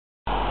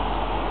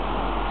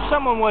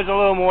someone was a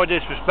little more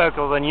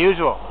disrespectful than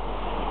usual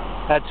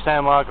at the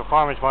San Marco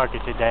Farmers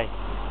Market today.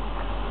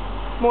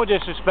 More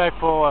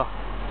disrespectful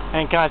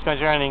and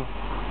concerning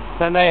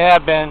than they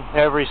have been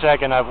every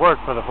second I've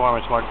worked for the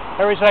Farmers Market.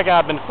 Every second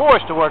I've been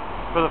forced to work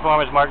for the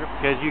Farmers Market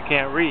because you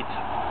can't reach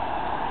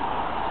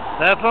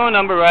that phone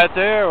number right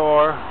there,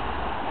 or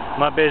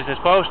my business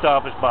post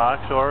office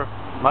box, or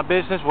my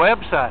business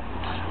websites.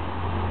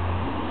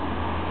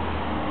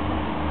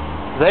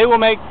 They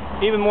will make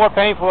even more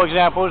painful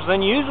examples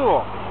than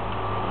usual.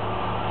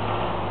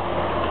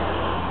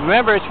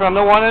 Remember, it's from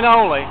the one and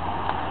only.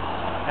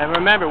 And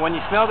remember, when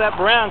you smell that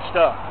brown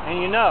stuff,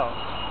 and you know,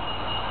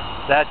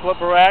 that's what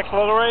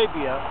Little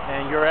Arabia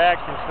and your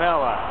actions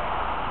smell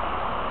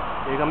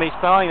like. You're going to be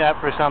smelling that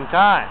for some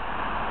time.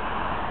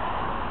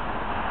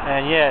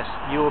 And yes,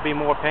 you will be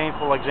more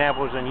painful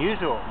examples than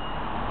usual.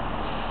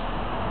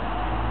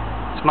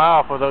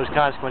 Smile for those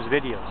consequence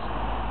videos.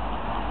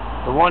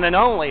 The one and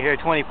only here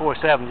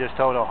 24/7 just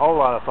told a whole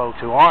lot of folks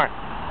who aren't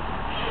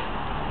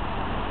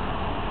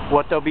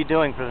what they'll be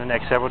doing for the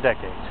next several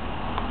decades.